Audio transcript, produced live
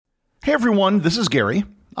Hey everyone, this is Gary.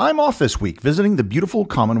 I'm off this week visiting the beautiful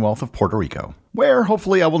Commonwealth of Puerto Rico, where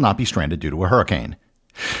hopefully I will not be stranded due to a hurricane.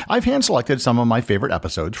 I've hand-selected some of my favorite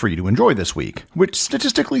episodes for you to enjoy this week, which,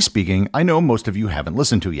 statistically speaking, I know most of you haven't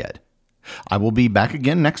listened to yet. I will be back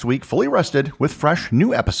again next week fully rested with fresh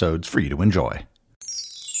new episodes for you to enjoy.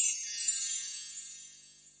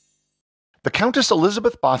 The Countess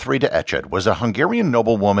Elizabeth Báthory de Eched was a Hungarian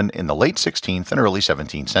noblewoman in the late 16th and early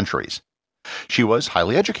 17th centuries. She was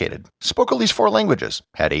highly educated, spoke at least 4 languages,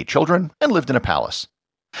 had 8 children, and lived in a palace.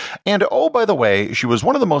 And oh, by the way, she was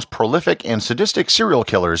one of the most prolific and sadistic serial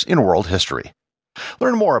killers in world history.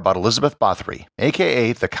 Learn more about Elizabeth Báthory,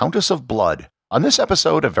 aka the Countess of Blood, on this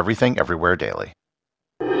episode of Everything Everywhere Daily.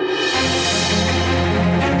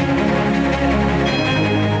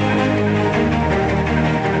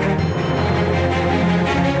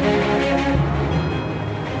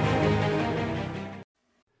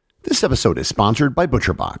 This episode is sponsored by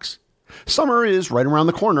ButcherBox. Summer is right around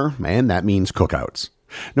the corner, and that means cookouts.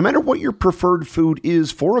 No matter what your preferred food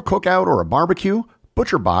is for a cookout or a barbecue,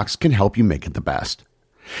 ButcherBox can help you make it the best.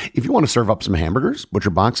 If you want to serve up some hamburgers,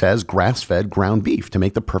 ButcherBox has grass-fed ground beef to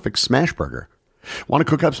make the perfect smash burger. Want to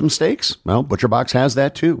cook up some steaks? Well, ButcherBox has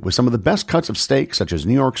that too, with some of the best cuts of steak such as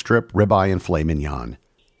New York strip, ribeye, and filet mignon.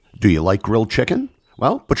 Do you like grilled chicken?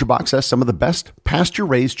 Well, ButcherBox has some of the best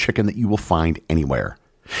pasture-raised chicken that you will find anywhere.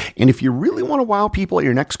 And if you really want to wow people at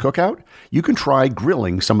your next cookout, you can try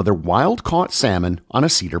grilling some of their wild-caught salmon on a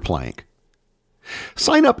cedar plank.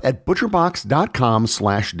 Sign up at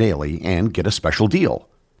butcherbox.com/daily and get a special deal.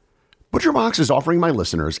 ButcherBox is offering my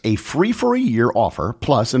listeners a free for a year offer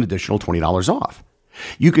plus an additional $20 off.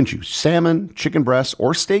 You can choose salmon, chicken breasts,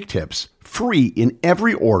 or steak tips free in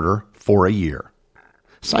every order for a year.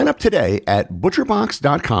 Sign up today at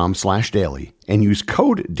butcherbox.com/daily and use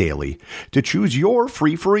code DAILY to choose your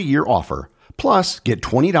free for a year offer, plus get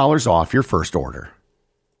 $20 off your first order.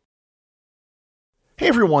 Hey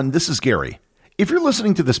everyone, this is Gary. If you're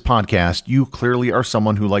listening to this podcast, you clearly are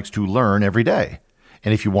someone who likes to learn every day.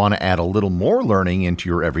 And if you want to add a little more learning into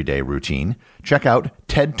your everyday routine, check out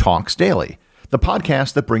TED Talks Daily, the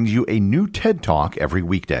podcast that brings you a new TED Talk every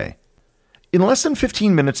weekday. In less than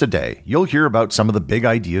 15 minutes a day, you'll hear about some of the big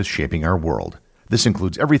ideas shaping our world. This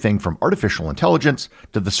includes everything from artificial intelligence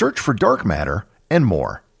to the search for dark matter and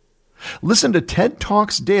more. Listen to TED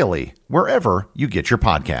Talks Daily wherever you get your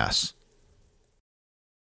podcasts.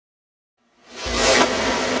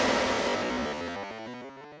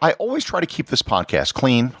 I always try to keep this podcast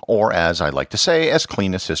clean, or as I like to say, as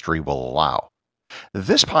clean as history will allow.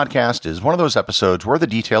 This podcast is one of those episodes where the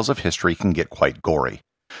details of history can get quite gory.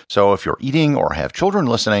 So if you're eating or have children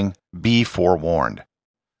listening, be forewarned.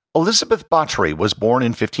 Elizabeth Báthory was born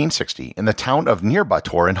in 1560 in the town of near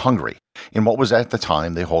Bátor in Hungary, in what was at the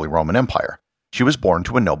time the Holy Roman Empire. She was born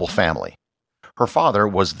to a noble family. Her father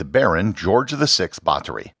was the Baron George VI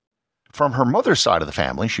Báthory. From her mother's side of the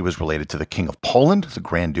family, she was related to the King of Poland, the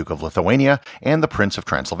Grand Duke of Lithuania, and the Prince of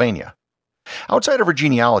Transylvania. Outside of her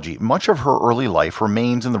genealogy, much of her early life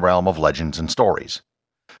remains in the realm of legends and stories.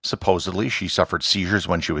 Supposedly, she suffered seizures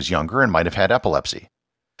when she was younger and might have had epilepsy.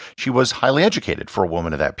 She was highly educated for a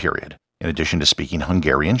woman of that period. In addition to speaking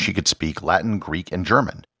Hungarian, she could speak Latin, Greek, and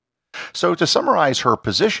German. So to summarize her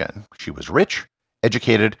position, she was rich,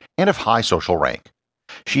 educated, and of high social rank.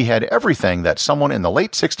 She had everything that someone in the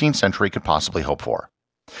late 16th century could possibly hope for.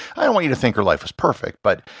 I don't want you to think her life was perfect,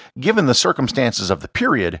 but given the circumstances of the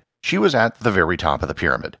period, she was at the very top of the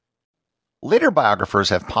pyramid. Later biographers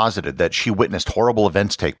have posited that she witnessed horrible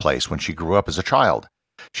events take place when she grew up as a child.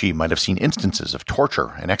 She might have seen instances of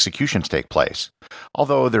torture and executions take place,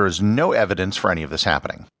 although there is no evidence for any of this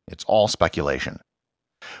happening. It's all speculation.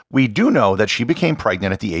 We do know that she became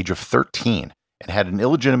pregnant at the age of 13 and had an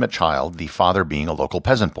illegitimate child, the father being a local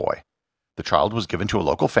peasant boy. The child was given to a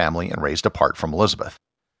local family and raised apart from Elizabeth.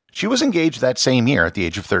 She was engaged that same year at the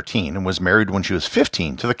age of 13 and was married when she was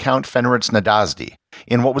 15 to the Count Ferenc Nadasdy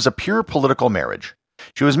in what was a pure political marriage.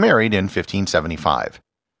 She was married in 1575.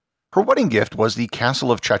 Her wedding gift was the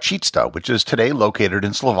castle of Chachitsta, which is today located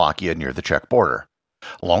in Slovakia near the Czech border.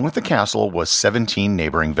 Along with the castle was 17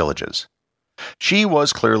 neighboring villages. She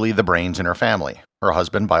was clearly the brains in her family. Her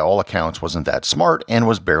husband, by all accounts, wasn't that smart and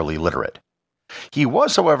was barely literate. He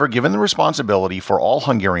was, however, given the responsibility for all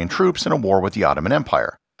Hungarian troops in a war with the Ottoman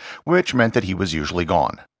Empire, which meant that he was usually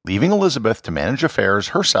gone, leaving Elizabeth to manage affairs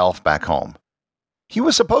herself back home. He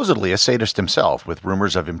was supposedly a sadist himself, with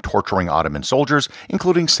rumors of him torturing Ottoman soldiers,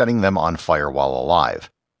 including setting them on fire while alive.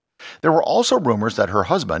 There were also rumors that her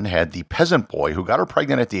husband had the peasant boy who got her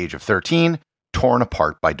pregnant at the age of 13 torn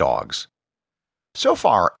apart by dogs. So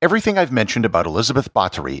far, everything I've mentioned about Elizabeth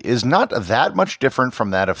Báthory is not that much different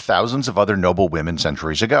from that of thousands of other noble women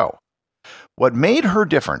centuries ago. What made her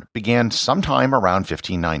different began sometime around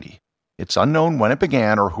 1590. It's unknown when it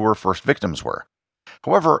began or who her first victims were.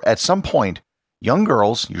 However, at some point, young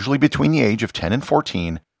girls, usually between the age of 10 and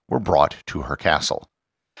 14, were brought to her castle.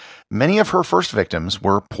 Many of her first victims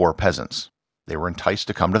were poor peasants. They were enticed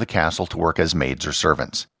to come to the castle to work as maids or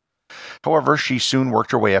servants. However, she soon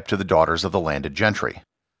worked her way up to the daughters of the landed gentry.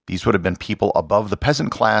 These would have been people above the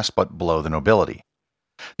peasant class but below the nobility.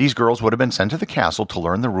 These girls would have been sent to the castle to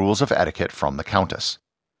learn the rules of etiquette from the countess.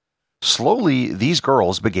 Slowly, these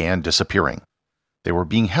girls began disappearing. They were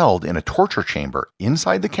being held in a torture chamber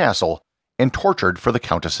inside the castle and tortured for the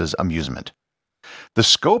countess's amusement. The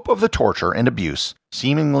scope of the torture and abuse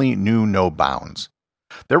seemingly knew no bounds.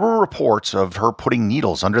 There were reports of her putting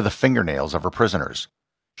needles under the fingernails of her prisoners.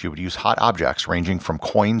 She would use hot objects ranging from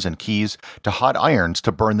coins and keys to hot irons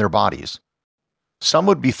to burn their bodies. Some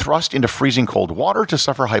would be thrust into freezing cold water to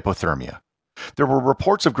suffer hypothermia. There were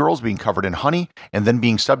reports of girls being covered in honey and then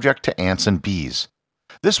being subject to ants and bees.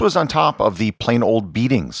 This was on top of the plain old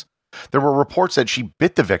beatings. There were reports that she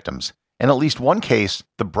bit the victims. In at least one case,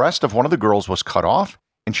 the breast of one of the girls was cut off,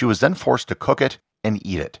 and she was then forced to cook it and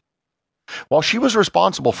eat it. While she was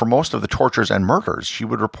responsible for most of the tortures and murders, she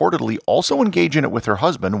would reportedly also engage in it with her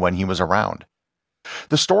husband when he was around.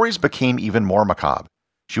 The stories became even more macabre.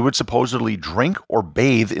 She would supposedly drink or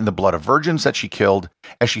bathe in the blood of virgins that she killed,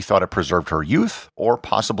 as she thought it preserved her youth, or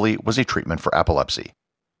possibly was a treatment for epilepsy.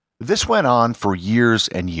 This went on for years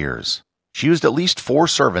and years. She used at least 4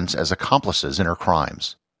 servants as accomplices in her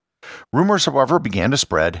crimes. Rumors, however, began to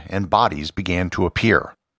spread, and bodies began to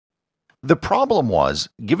appear. The problem was,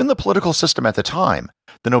 given the political system at the time,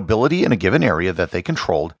 the nobility in a given area that they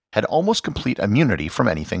controlled had almost complete immunity from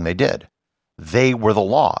anything they did. They were the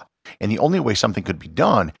law, and the only way something could be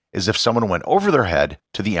done is if someone went over their head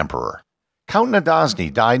to the emperor. Count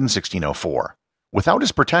Nadasny died in 1604. Without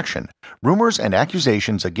his protection, rumors and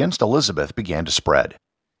accusations against Elizabeth began to spread.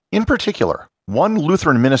 In particular, one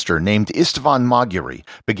Lutheran minister named Istvan Magyari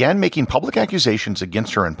began making public accusations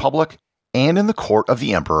against her in public and in the court of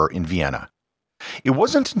the emperor in Vienna. It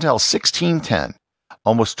wasn't until 1610,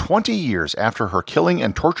 almost 20 years after her killing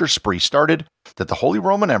and torture spree started, that the Holy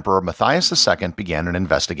Roman Emperor Matthias II began an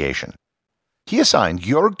investigation. He assigned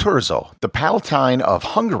Georg Thurzo, the Palatine of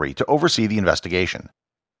Hungary, to oversee the investigation.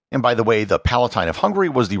 And by the way, the Palatine of Hungary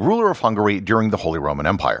was the ruler of Hungary during the Holy Roman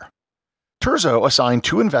Empire. Thurzo assigned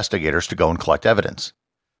 2 investigators to go and collect evidence.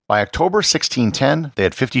 By October 1610, they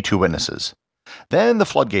had 52 witnesses. Then the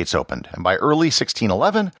floodgates opened, and by early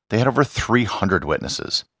 1611, they had over 300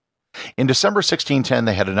 witnesses. In December 1610,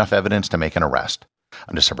 they had enough evidence to make an arrest.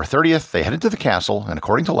 On December 30th, they headed to the castle, and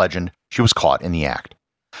according to legend, she was caught in the act.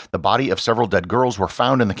 The body of several dead girls were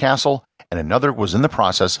found in the castle, and another was in the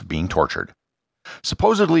process of being tortured.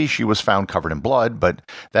 Supposedly, she was found covered in blood, but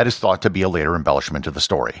that is thought to be a later embellishment of the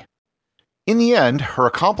story. In the end, her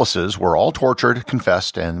accomplices were all tortured,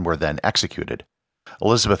 confessed, and were then executed.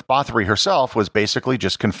 Elizabeth Báthory herself was basically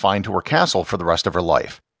just confined to her castle for the rest of her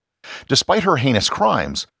life. Despite her heinous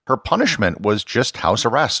crimes, her punishment was just house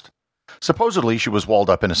arrest. Supposedly, she was walled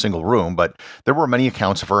up in a single room, but there were many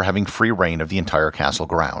accounts of her having free reign of the entire castle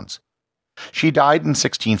grounds. She died in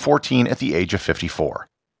 1614 at the age of 54.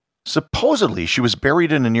 Supposedly, she was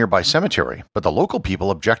buried in a nearby cemetery, but the local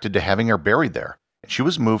people objected to having her buried there, and she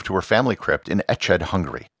was moved to her family crypt in Eched,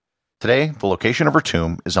 Hungary. Today, the location of her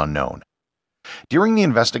tomb is unknown. During the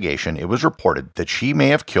investigation, it was reported that she may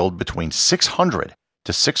have killed between 600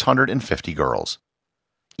 to 650 girls.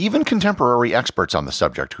 Even contemporary experts on the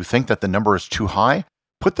subject who think that the number is too high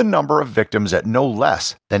put the number of victims at no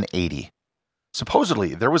less than 80.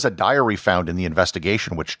 Supposedly, there was a diary found in the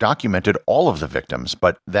investigation which documented all of the victims,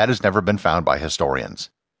 but that has never been found by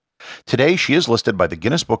historians. Today, she is listed by the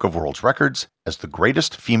Guinness Book of World Records as the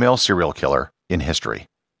greatest female serial killer in history.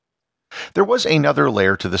 There was another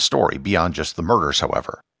layer to the story beyond just the murders,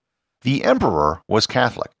 however. The emperor was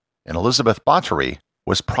Catholic, and Elizabeth Báthory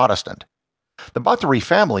was Protestant. The Báthory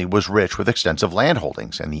family was rich with extensive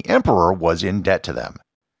landholdings, and the emperor was in debt to them.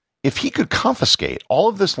 If he could confiscate all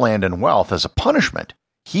of this land and wealth as a punishment,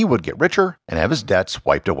 he would get richer and have his debts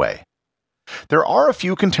wiped away. There are a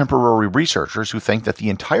few contemporary researchers who think that the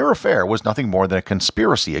entire affair was nothing more than a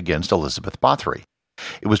conspiracy against Elizabeth Báthory.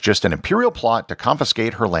 It was just an imperial plot to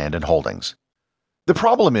confiscate her land and holdings. The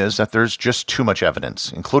problem is that there's just too much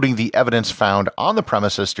evidence, including the evidence found on the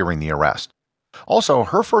premises during the arrest. Also,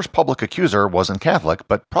 her first public accuser wasn't Catholic,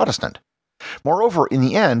 but Protestant. Moreover, in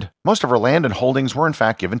the end, most of her land and holdings were in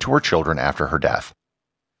fact given to her children after her death.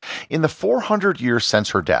 In the 400 years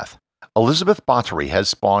since her death, Elizabeth Báthory has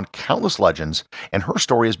spawned countless legends, and her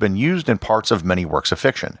story has been used in parts of many works of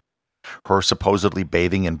fiction. Her supposedly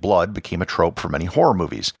bathing in blood became a trope for many horror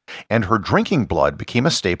movies, and her drinking blood became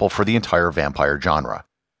a staple for the entire vampire genre.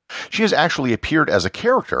 She has actually appeared as a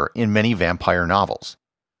character in many vampire novels.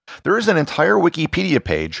 There is an entire Wikipedia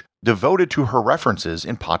page devoted to her references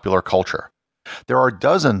in popular culture. There are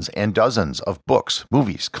dozens and dozens of books,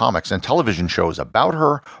 movies, comics, and television shows about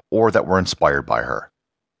her or that were inspired by her.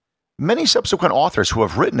 Many subsequent authors who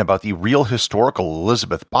have written about the real historical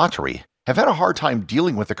Elizabeth Báthory have had a hard time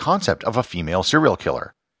dealing with the concept of a female serial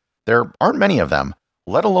killer. There aren't many of them,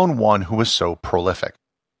 let alone one who is so prolific.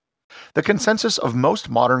 The consensus of most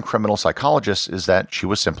modern criminal psychologists is that she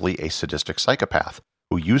was simply a sadistic psychopath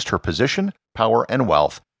who used her position, power, and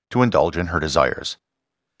wealth to indulge in her desires.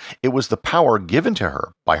 It was the power given to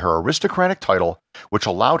her by her aristocratic title which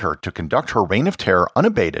allowed her to conduct her reign of terror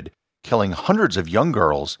unabated, killing hundreds of young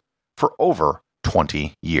girls for over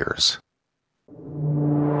 20 years.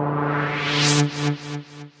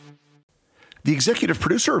 The executive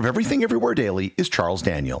producer of Everything Everywhere Daily is Charles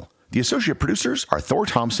Daniel. The associate producers are Thor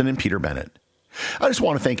Thompson and Peter Bennett. I just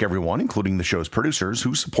want to thank everyone, including the show's producers,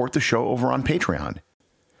 who support the show over on Patreon.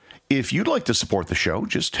 If you'd like to support the show,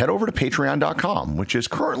 just head over to patreon.com, which is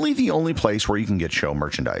currently the only place where you can get show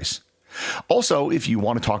merchandise. Also, if you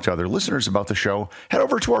want to talk to other listeners about the show, head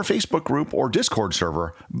over to our Facebook group or Discord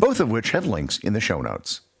server, both of which have links in the show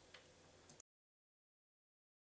notes.